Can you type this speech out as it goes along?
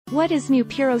What is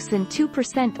Mupirocin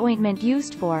 2% ointment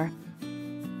used for?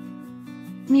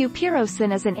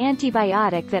 Mupirocin is an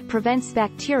antibiotic that prevents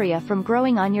bacteria from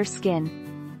growing on your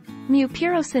skin.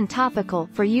 Mupirocin topical,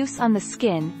 for use on the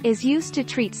skin, is used to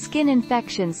treat skin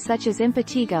infections such as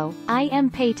impetigo,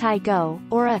 impetigo,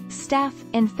 or a staph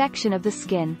infection of the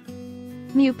skin.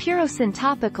 Mupirocin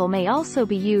topical may also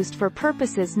be used for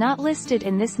purposes not listed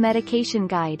in this medication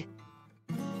guide.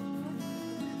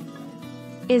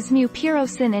 Is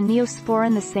mupirocin and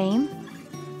neosporin the same?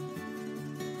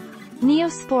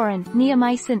 Neosporin,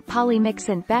 neomycin,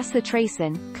 polymyxin,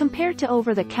 bacitracin, compared to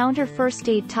over-the-counter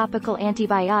first-aid topical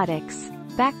antibiotics,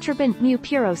 Bactroban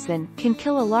mupirocin can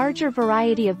kill a larger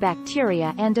variety of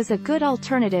bacteria and is a good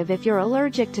alternative if you're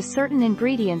allergic to certain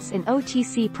ingredients in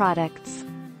OTC products.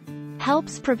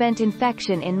 Helps prevent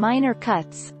infection in minor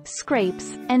cuts,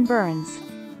 scrapes, and burns.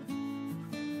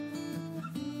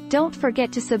 Don't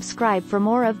forget to subscribe for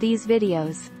more of these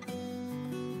videos.